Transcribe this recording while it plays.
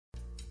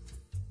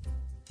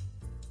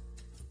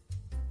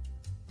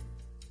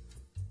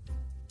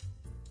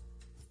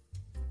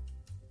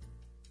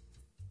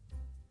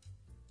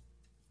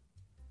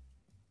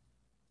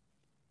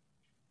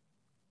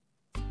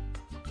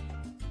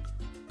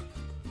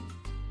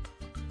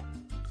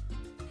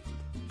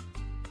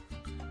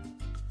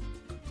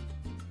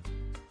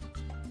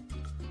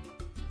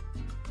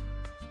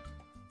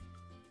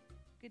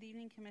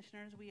evening,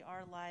 Commissioners. We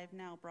are live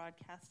now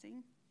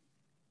broadcasting.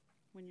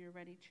 When you're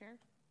ready, Chair.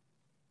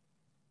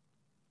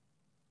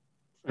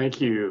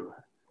 Thank you.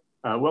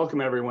 Welcome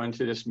everyone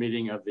to this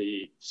meeting of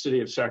the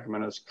City of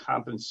Sacramento's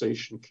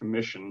Compensation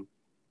Commission,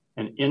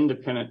 an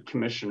independent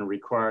commission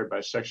required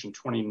by Section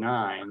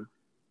 29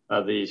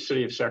 of the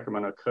City of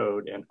Sacramento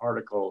Code and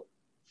Article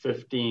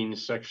 15,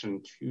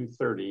 Section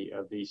 230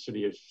 of the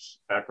City of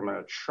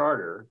Sacramento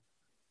Charter,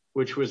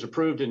 which was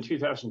approved in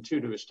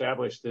 2002 to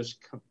establish this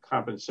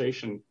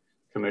compensation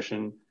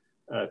commission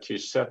to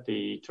set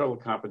the total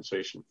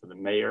compensation for the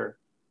mayor,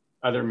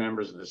 other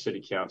members of the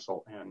city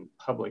council, and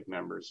public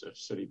members of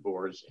city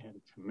boards and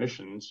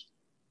commissions.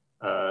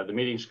 The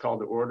meeting is called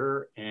to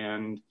order,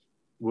 and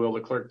will the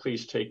clerk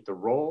please take the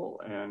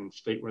roll and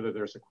state whether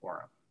there's a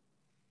quorum?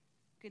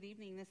 Good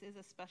evening. This is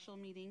a special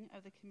meeting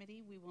of the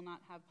committee. We will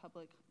not have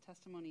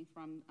testimony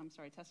from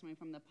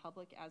the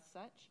public as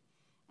such,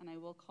 and I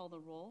will call the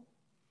roll.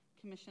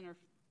 Commissioner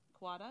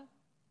Quata?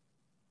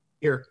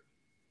 Here.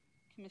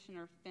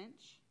 Commissioner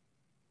Finch?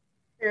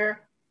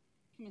 Here.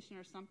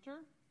 Commissioner Sumter?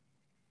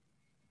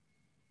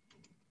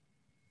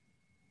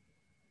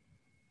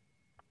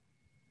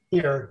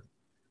 Here.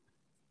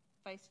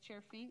 Vice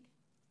Chair Fink?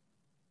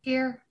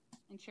 Here.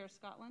 And Chair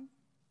Scotland?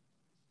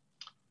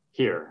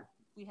 Here.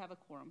 We have a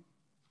quorum.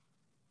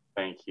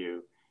 Thank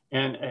you.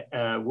 And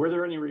were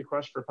there any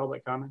requests for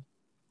public comment?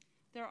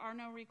 There are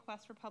no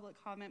requests for public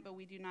comment, but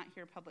we do not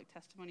hear public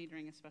testimony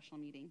during a special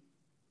meeting.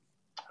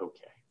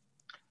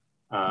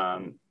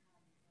 Okay.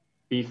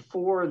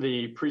 Before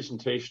the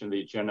presentation of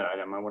the agenda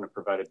item, I want to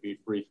provide a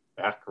brief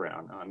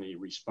background on the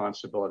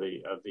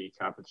responsibility of the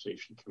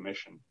Compensation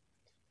Commission.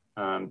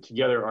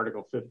 Together,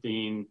 Article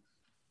 15,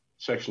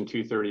 Section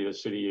 230 of the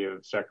City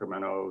of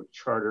Sacramento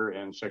Charter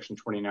and Section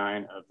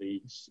 29 of the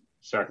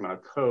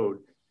Sacramento Code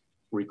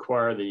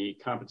require the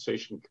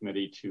Compensation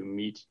Committee to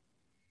meet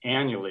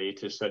annually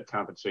to set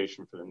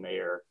compensation for the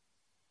mayor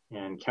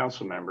and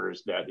council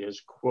members that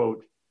is,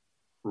 quote,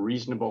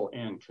 reasonable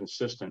and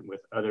consistent with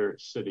other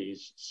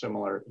cities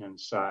similar in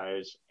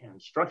size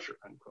and structure,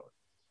 unquote.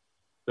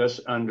 Thus,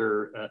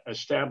 under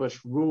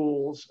established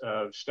rules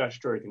of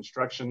statutory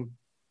construction,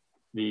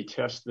 the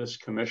test this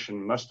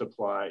commission must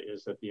apply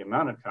is that the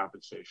amount of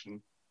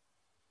compensation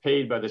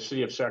paid by the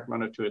City of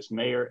Sacramento to its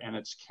mayor and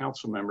its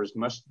council members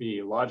must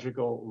be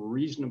logical,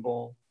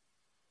 reasonable,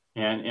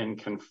 and in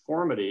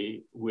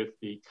conformity with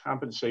the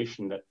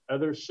compensation that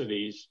other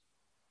cities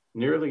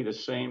nearly the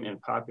same in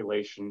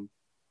population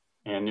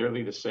and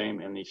nearly the same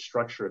in the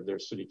structure of their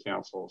city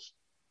councils,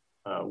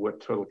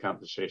 what total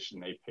compensation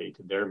they pay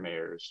to their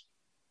mayors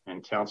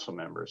and council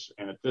members.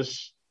 And at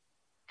this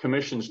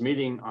commission's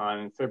meeting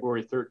on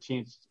February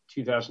 13th,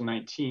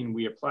 2019,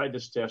 we applied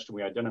this test and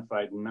we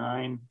identified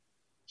 9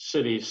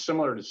 cities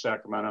similar to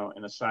Sacramento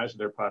in the size of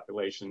their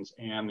populations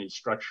and the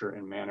structure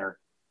and manner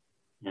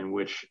in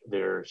which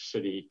their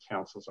city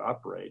councils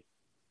operate.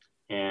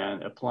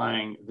 And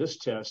applying this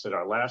test at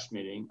our last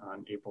meeting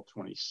on April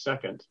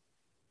 22nd,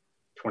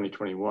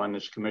 2021,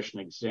 this commission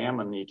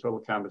examined the total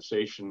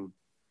compensation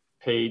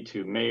paid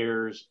to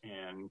mayors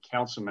and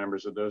council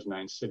members of those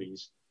 9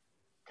 cities,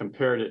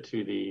 compared it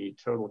to the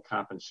total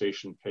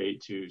compensation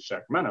paid to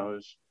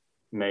Sacramento's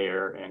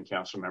mayor and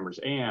council members,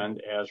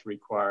 and as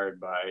required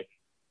by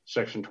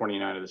Section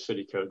 29 of the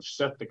City Code,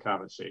 set the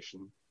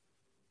compensation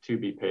to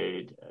be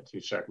paid to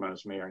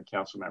Sacramento's mayor and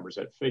council members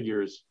at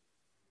figures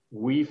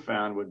we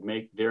found would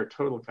make their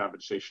total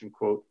compensation,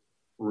 quote,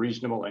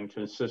 reasonable and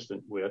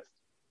consistent with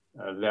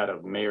that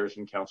of mayors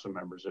and council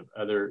members of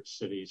other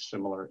cities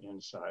similar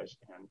in size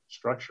and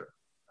structure,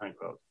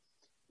 unquote.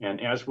 And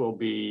as will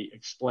be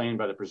explained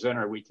by the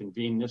presenter, we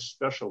convened this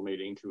special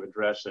meeting to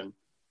address an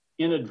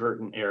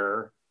inadvertent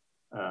error,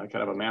 kind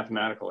of a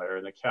mathematical error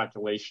in the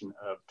calculation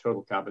of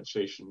total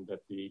compensation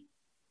that the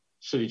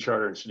City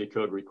Charter and City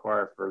Code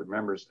require for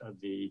members of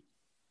the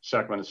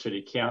Sacramento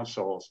City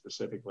Council,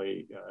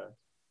 specifically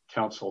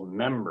council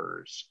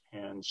members.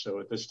 And so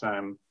at this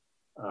time,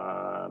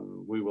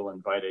 we will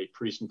invite a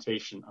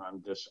presentation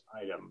on this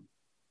item.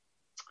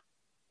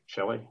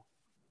 Shelley?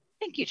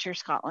 Thank you, Chair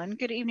Scotland.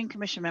 Good evening,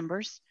 Commission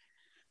members.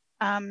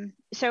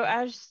 So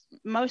as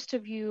most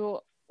of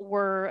you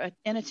were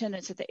in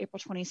attendance at the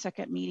April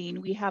 22nd meeting,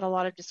 we had a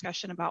lot of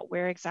discussion about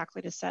where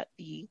exactly to set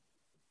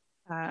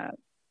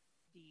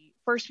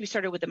first we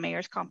started with the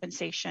mayor's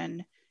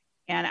compensation,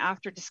 and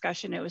after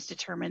discussion, it was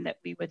determined that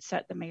we would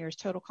set the mayor's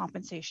total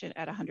compensation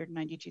at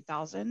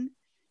 $192,000.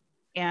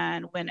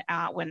 And when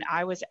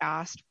I was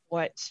asked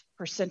what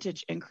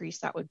percentage increase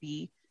that would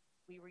be,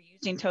 we were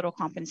using total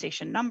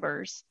compensation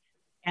numbers,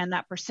 and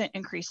that percent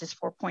increase is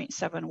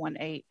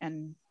 4.718.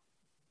 And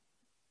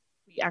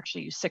we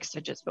actually use 6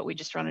 digits, but we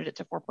just rounded it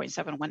to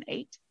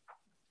 4.718.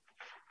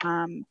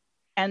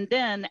 And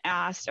then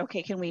asked,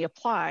 okay, can we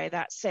apply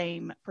that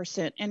same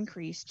percent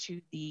increase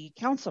to the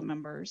council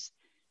members?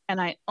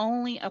 And I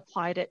only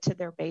applied it to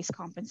their base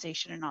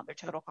compensation and not their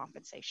total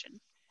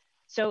compensation.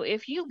 So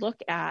if you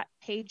look at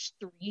page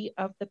 3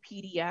 of the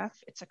PDF,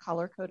 it's a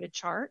color-coded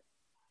chart.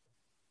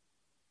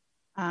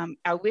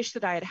 I wish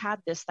that I had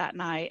had this that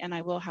night, and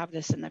I will have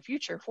this in the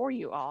future for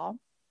you all.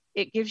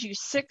 It gives you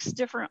 6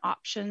 different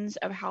options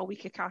of how we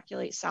could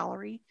calculate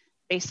salary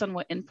based on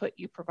what input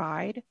you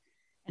provide.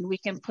 And we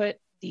can put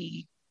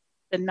the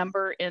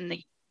number in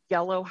the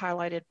yellow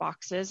highlighted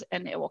boxes,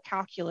 and it will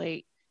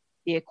calculate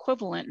the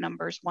equivalent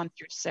numbers 1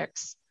 through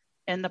 6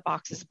 in the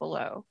boxes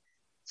below.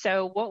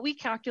 So what we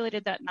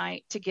calculated that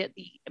night to get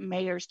the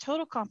mayor's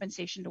total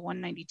compensation to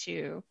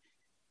 192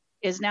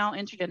 is now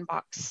entered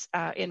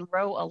in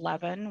row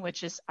 11,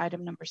 which is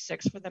item number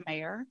 6 for the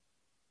mayor.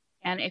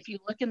 And if you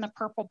look in the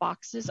purple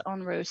boxes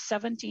on rows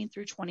 17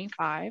 through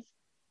 25,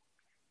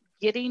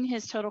 getting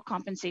his total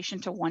compensation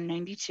to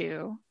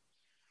 192,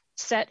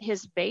 set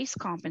his base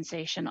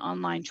compensation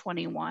on line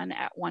 21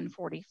 at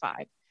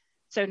 145.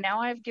 So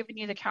now I've given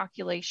you the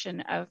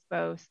calculation of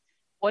both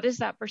what is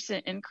that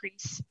percent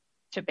increase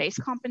to base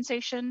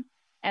compensation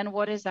and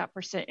what is that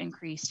percent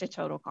increase to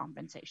total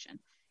compensation.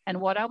 And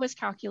what I was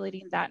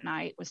calculating that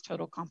night was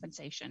total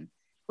compensation,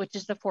 which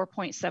is the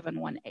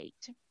 4.718.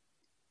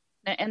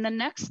 Now, in the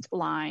next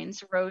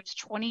lines, rows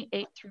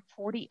 28 through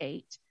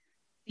 48,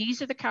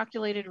 these are the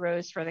calculated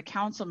rows for the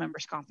council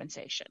members'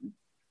 compensation.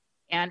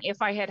 And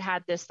if I had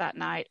had this that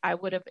night, I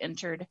would have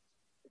entered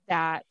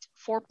that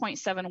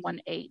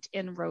 4.718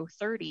 in row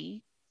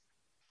 30,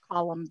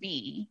 column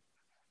B,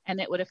 and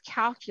it would have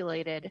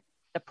calculated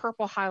the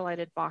purple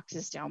highlighted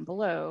boxes down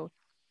below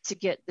to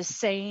get the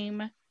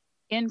same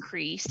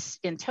increase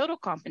in total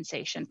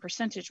compensation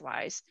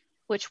percentage-wise,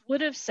 which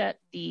would have set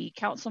the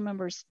council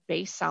member's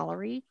base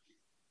salary,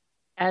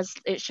 as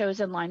it shows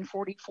in line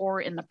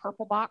 44 in the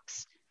purple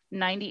box,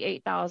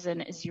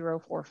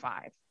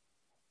 $98,045.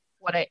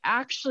 What I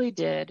actually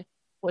did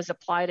was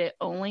applied it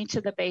only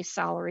to the base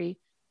salary,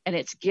 and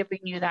it's giving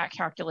you that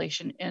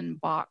calculation in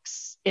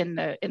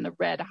the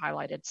red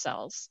highlighted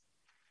cells.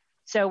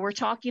 So we're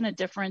talking a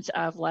difference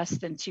of less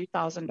than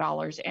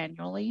 $2,000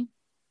 annually.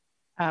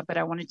 But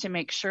I wanted to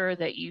make sure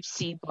that you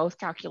see both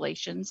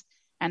calculations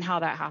and how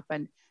that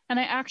happened. And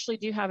I actually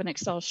do have an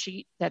Excel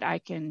sheet that I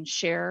can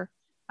share.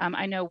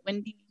 I know,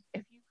 Wendy,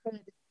 if you could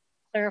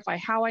clarify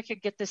how I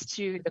could get this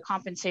to the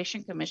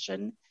Compensation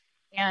Commission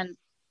and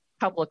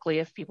publicly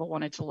if people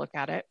wanted to look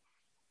at it.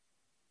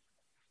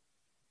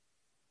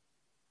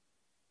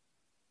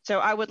 So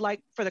I would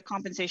like for the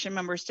compensation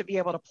members to be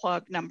able to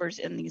plug numbers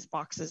in these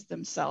boxes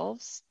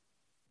themselves,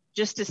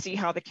 just to see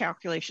how the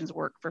calculations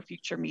work for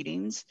future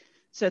meetings,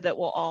 so that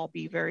we'll all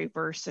be very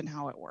versed in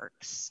how it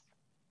works.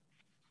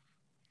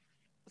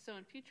 So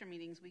in future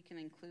meetings, we can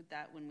include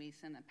that when we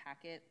send a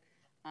packet.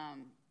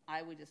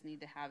 I would just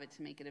need to have it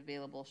to make it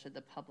available should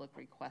the public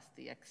request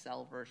the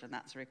Excel version.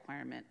 That's a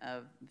requirement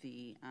of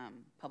the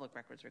Public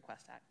Records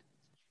Request Act.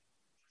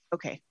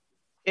 Okay.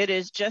 It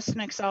is just an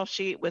Excel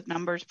sheet with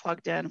numbers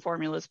plugged in,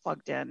 formulas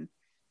plugged in.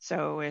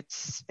 So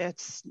it's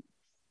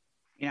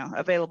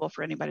available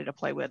for anybody to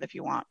play with if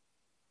you want.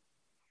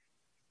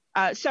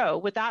 So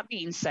with that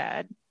being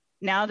said,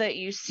 now that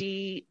you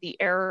see the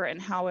error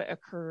and how it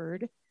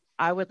occurred,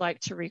 I would like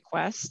to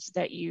request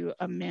that you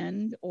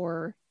amend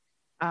or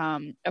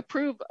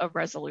approve a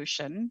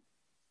resolution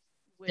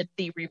with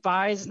the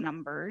revised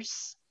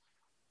numbers.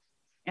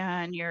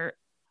 And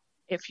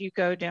if you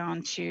go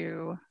down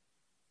to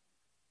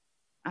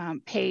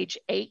page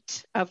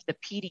 8 of the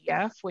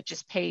PDF, which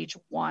is page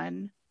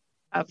 1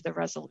 of the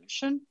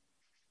resolution,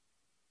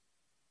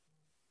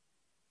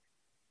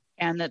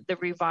 and that the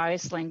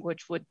revised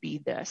language would be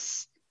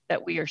this,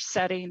 that we are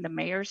setting the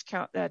mayor's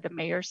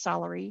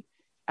salary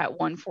at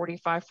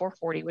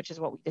 $145,440, which is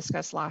what we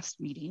discussed last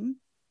meeting.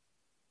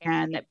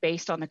 And that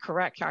based on the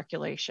correct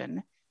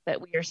calculation,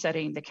 that we are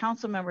setting the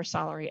council member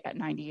salary at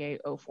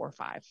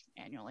 $98,045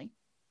 annually.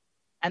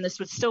 And this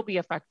would still be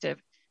effective,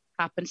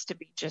 happens to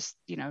be just,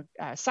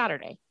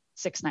 Saturday,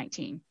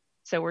 6/19.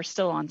 So we're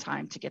still on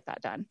time to get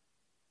that done.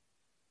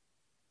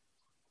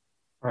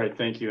 All right,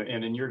 thank you.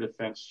 And in your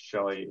defense,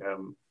 Shelley,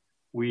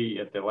 we,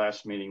 at the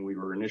last meeting, we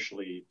were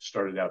initially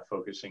started out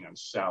focusing on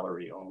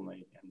salary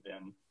only, and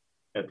then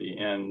at the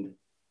end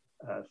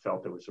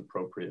felt it was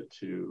appropriate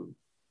to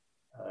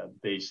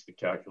base the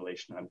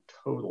calculation on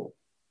total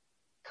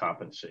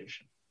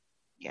compensation.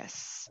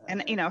 Yes.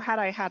 And, had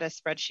I had a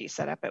spreadsheet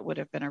set up, it would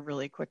have been a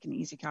really quick and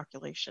easy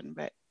calculation,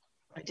 but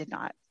I did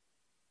not.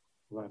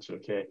 Well, that's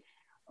okay.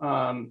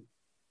 I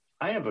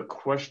have a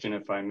question,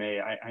 if I may.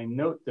 I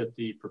note that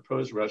the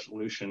proposed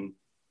resolution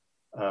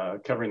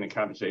covering the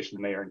compensation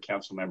of the mayor and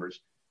council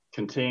members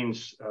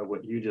contains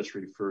what you just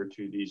referred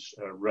to, these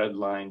red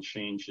line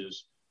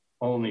changes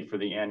only for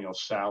the annual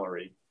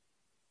salary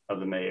of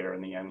the mayor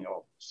and the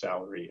annual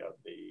salary of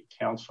the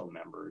council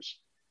members.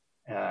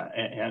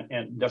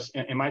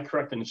 Am I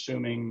correct in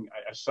assuming,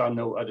 I saw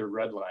no other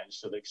red lines,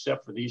 so that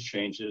except for these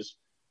changes,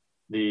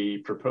 the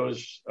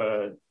proposed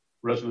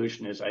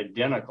resolution is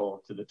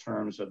identical to the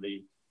terms of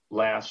the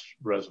last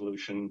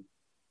resolution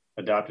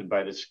adopted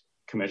by this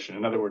commission?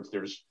 In other words,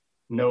 there's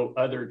no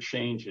other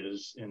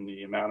changes in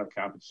the amount of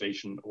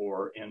compensation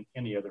or in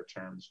any other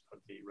terms of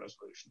the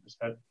resolution. Is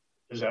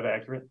that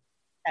accurate?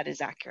 That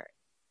is accurate.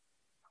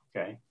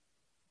 Okay.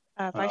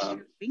 Vice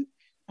Chair Fink,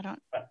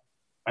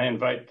 I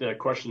invite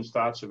questions,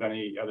 thoughts of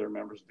any other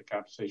members of the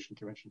Compensation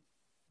Commission.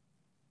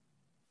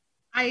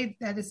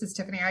 This is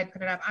Tiffany. I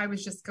put it up. I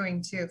was just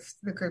going to, if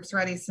the group's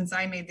ready, since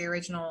I made the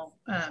original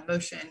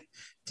motion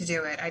to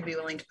do it, I'd be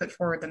willing to put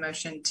forward the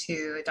motion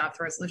to adopt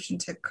the resolution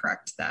to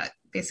correct that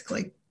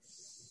basically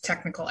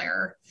technical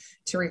error,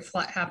 to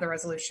have the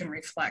resolution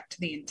reflect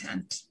the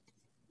intent.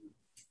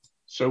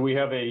 So we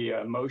have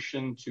a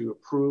motion to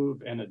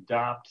approve and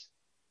adopt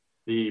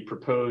the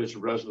proposed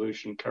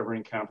resolution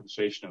covering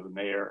compensation of the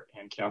mayor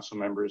and council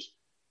members,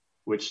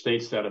 which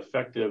states that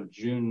effective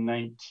June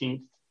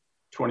 19th,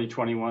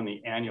 2021,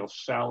 the annual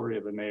salary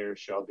of the mayor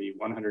shall be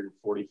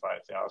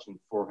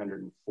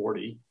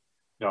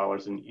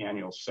 $145,440, and the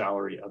annual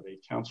salary of a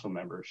council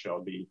member shall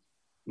be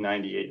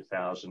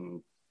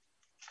 $98,045.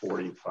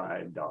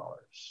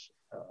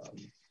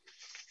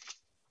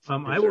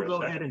 I will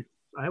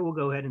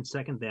go ahead and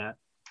second that.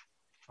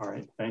 All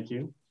right, thank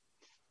you.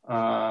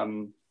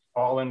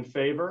 All in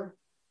favor?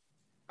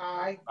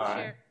 Aye.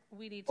 Chair,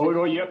 we need to.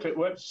 Oh, you have to.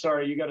 What?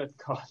 Sorry, you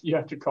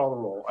have to call the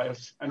roll. I'm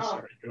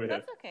sorry. Go ahead.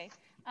 That's okay.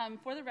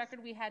 For the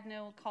record, we had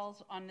no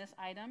calls on this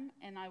item,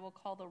 and I will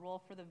call the roll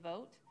for the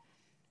vote.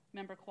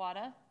 Member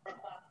Quata?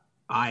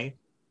 Aye.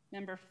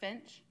 Member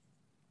Finch?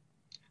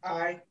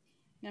 Aye.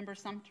 Member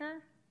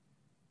Sumter?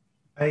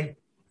 Aye.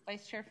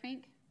 Vice Chair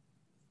Fink?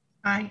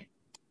 Aye.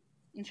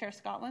 And Chair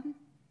Scotland?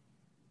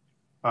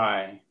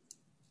 Aye.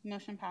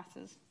 Motion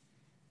passes.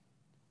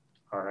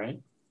 All right.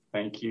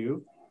 Thank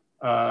you.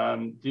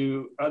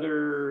 Do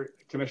other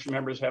commission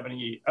members have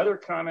any other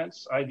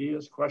comments,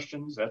 ideas,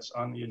 questions that's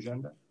on the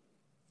agenda?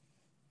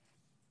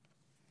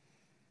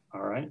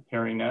 All right.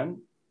 Hearing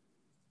none.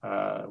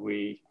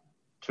 We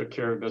took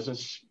care of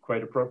business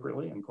quite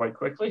appropriately and quite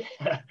quickly.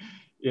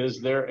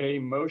 Is there a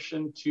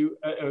motion to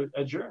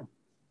adjourn?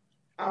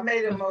 I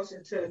made a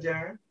motion to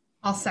adjourn.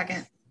 I'll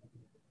second.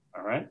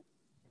 All right.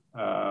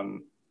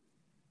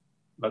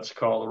 Let's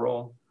call the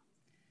roll.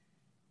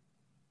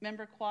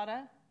 Member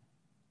Quata?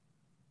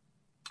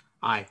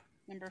 Aye.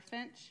 Member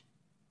Finch?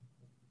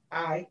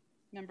 Aye.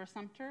 Member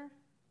Sumter?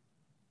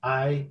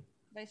 Aye.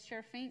 Vice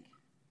Chair Fink?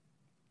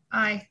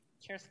 Aye.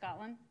 Chair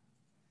Scotland?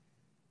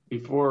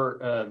 Before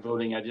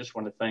voting, I just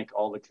want to thank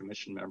all the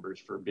commission members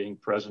for being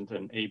present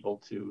and able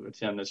to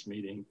attend this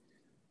meeting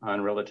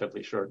on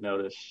relatively short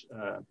notice.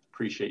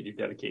 Appreciate your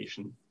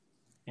dedication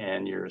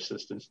and your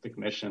assistance to the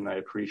commission. I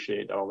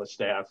appreciate all the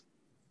staff.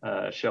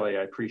 Shelley,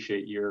 I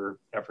appreciate your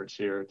efforts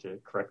here to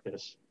correct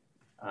this.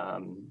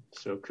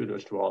 So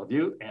kudos to all of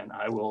you, and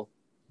I will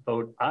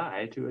vote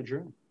aye to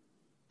adjourn.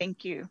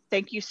 Thank you.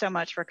 Thank you so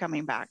much for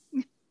coming back.